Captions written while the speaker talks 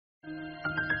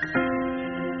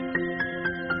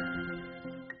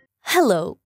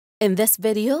Hello! In this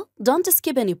video, don't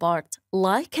skip any part.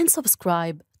 Like and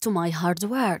subscribe to my hard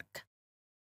work.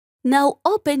 Now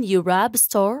open your App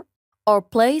Store or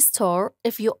Play Store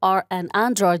if you are an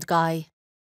Android guy.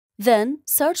 Then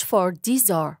search for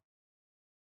Dezor.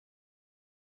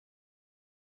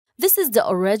 This is the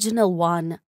original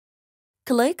one.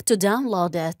 Click to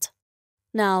download it.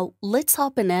 Now let's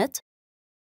open it.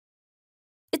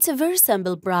 It's a very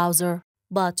simple browser,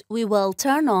 but we will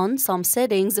turn on some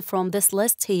settings from this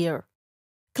list here.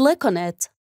 Click on it.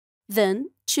 Then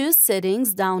choose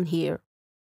Settings down here.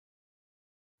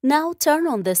 Now turn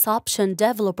on this option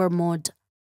Developer Mode.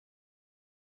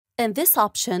 In this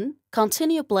option,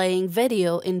 continue playing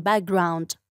video in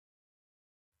background.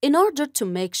 In order to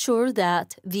make sure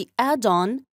that the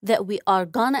add-on that we are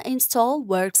gonna install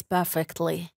works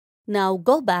perfectly. Now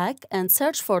go back and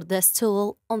search for this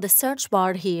tool on the search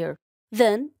bar here.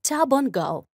 Then tap on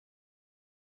Go.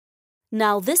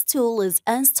 Now this tool is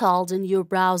installed in your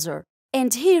browser,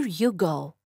 and here you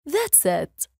go. That's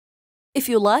it. If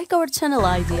you like our channel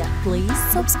idea, please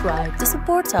subscribe to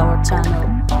support our channel.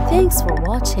 Thanks for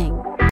watching.